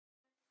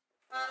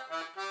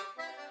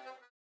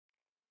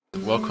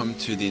Welcome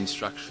to the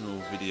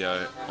instructional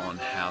video on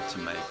how to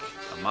make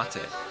a mate.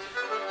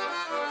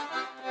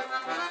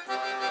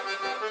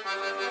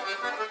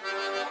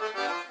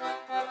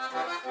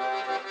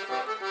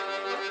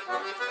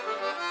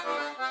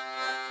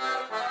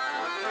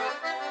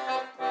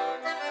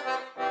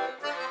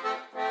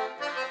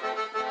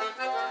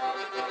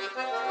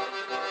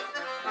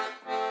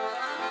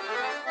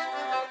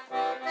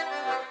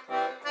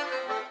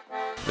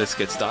 Let's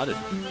get started.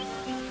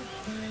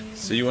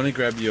 So you want to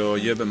grab your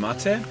yerba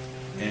mate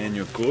and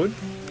your gourd,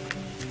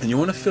 and you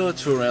want to fill it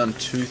to around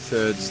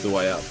 2/3 the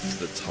way up to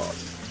the top.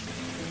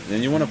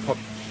 Then you want to pop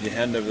your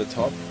hand over the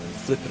top,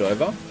 flip it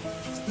over,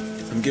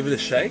 and give it a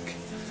shake.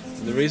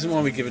 And the reason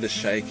why we give it a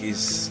shake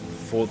is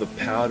for the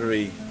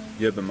powdery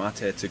yerba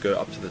mate to go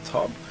up to the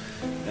top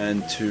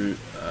and to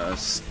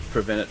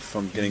prevent it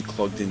from getting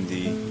clogged in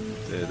the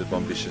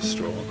bombisha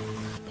straw.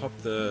 Pop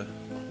the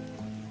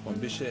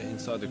bombisha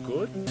inside the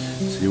gourd.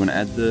 So you want to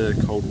add the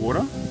cold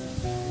water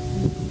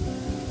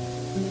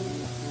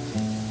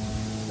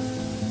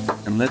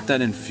and let that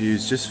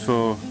infuse just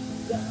for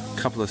a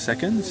couple of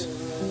seconds.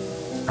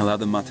 Allow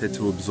the mate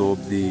to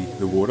absorb the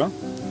water.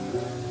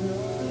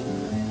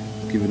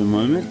 Give it a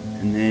moment,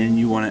 and then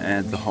you want to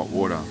add the hot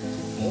water.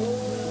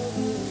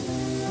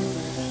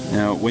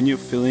 Now when you're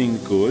filling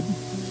the gourd,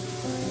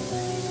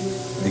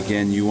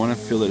 again you want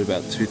to fill it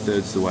about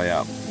 2/3 the way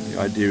up. The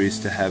idea is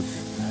to have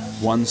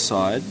one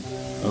side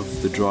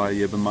of the dry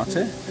yerba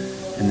mate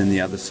and then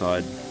the other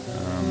side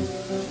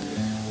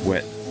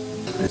wet.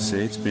 Let's see,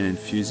 it's been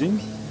infusing,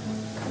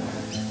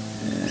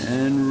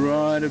 and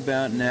right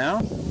about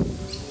now